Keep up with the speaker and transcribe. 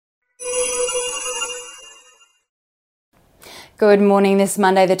Good morning this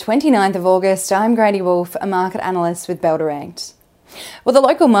Monday, the 29th of August. I'm Grady Wolf, a market analyst with Bell Direct. Well, the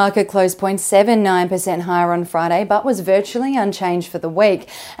local market closed 0.79% higher on Friday, but was virtually unchanged for the week,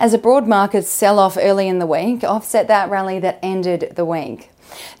 as a broad market sell-off early in the week offset that rally that ended the week.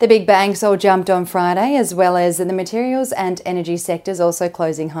 The big banks all jumped on Friday, as well as the materials and energy sectors also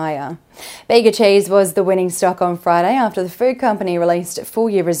closing higher. Bega Cheese was the winning stock on Friday after the food company released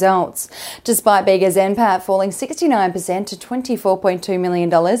full-year results. Despite Bega's NPAT falling 69% to $24.2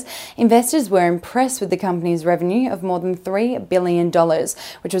 million, investors were impressed with the company's revenue of more than $3 billion,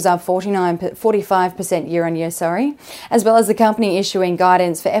 which was up 45% year-on-year, as well as the company issuing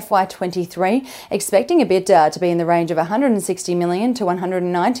guidance for FY23, expecting EBITDA to be in the range of $160 million to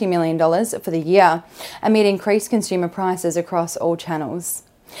 $190 million for the year, amid increased consumer prices across all channels.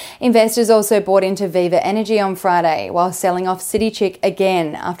 Investors also bought into Viva Energy on Friday, while selling off CityChick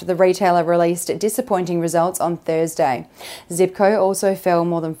again after the retailer released disappointing results on Thursday. Zipco also fell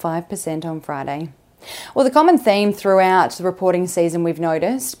more than 5% on Friday. Well, the common theme throughout the reporting season we've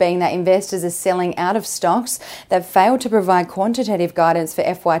noticed being that investors are selling out of stocks that failed to provide quantitative guidance for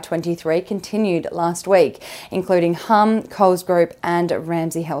FY23 continued last week, including Humm, Coles Group and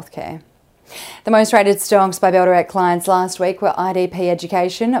Ramsay Health Care. The most rated stocks by Bell Direct clients last week were IDP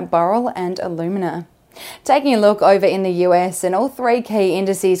Education, Boral and Illumina. Taking a look over in the US, and all three key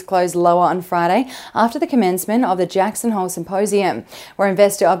indices closed lower on Friday after the commencement of the Jackson Hole Symposium, where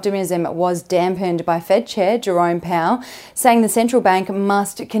investor optimism was dampened by Fed Chair Jerome Powell, saying the central bank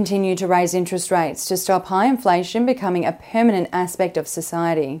must continue to raise interest rates to stop high inflation becoming a permanent aspect of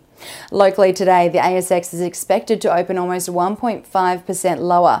society. Locally today, the ASX is expected to open almost 1.5%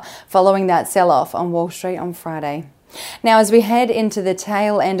 lower following that sell-off on Wall Street on Friday. Now, as we head into the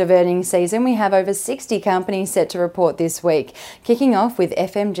tail end of earnings season, we have over 60 companies set to report this week, kicking off with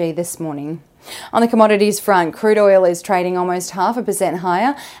FMG this morning. On the commodities front, crude oil is trading almost 0.5%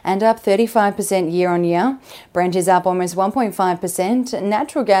 higher and up 35% year-on-year. Brent is up almost 1.5%.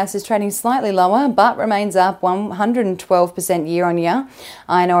 Natural gas is trading slightly lower but remains up 112% year-on-year.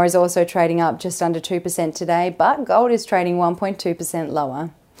 Iron ore is also trading up just under 2% today, but gold is trading 1.2%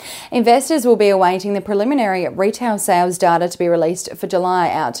 lower. Investors will be awaiting the preliminary retail sales data to be released for July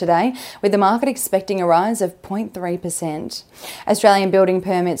out today, with the market expecting a rise of 0.3%. Australian building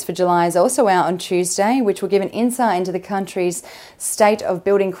permits for July is also out on Tuesday, which will give an insight into the country's state of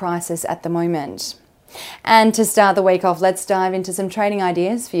building crisis at the moment. And to start the week off, let's dive into some trading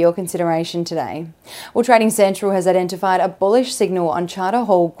ideas for your consideration today. Well, Trading Central has identified a bullish signal on Charter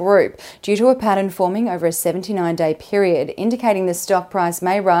Hall Group due to a pattern forming over a 79-day period, indicating the stock price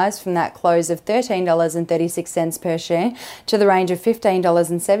may rise from that close of $13.36 per share to the range of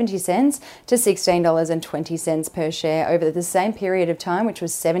 $15.70 to $16.20 per share over the same period of time, which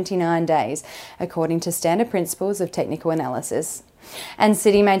was 79 days, according to standard principles of technical analysis. And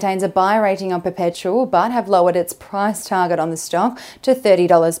Citi maintains a buy rating on Perpetual but have lowered its price target on the stock to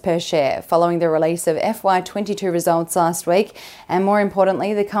 $30 per share following the release of FY22 results last week, and more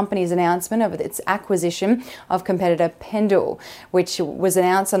importantly the company's announcement of its acquisition of competitor Pendal, which was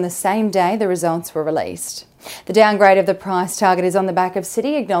announced on the same day the results were released. The downgrade of the price target is on the back of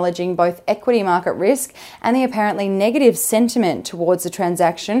Citi acknowledging both equity market risk and the apparently negative sentiment towards the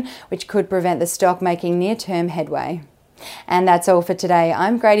transaction, which could prevent the stock making near-term headway. And that's all for today.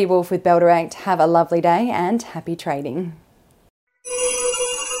 I'm Grady Wolf with Bell Direct. Have a lovely day and happy trading.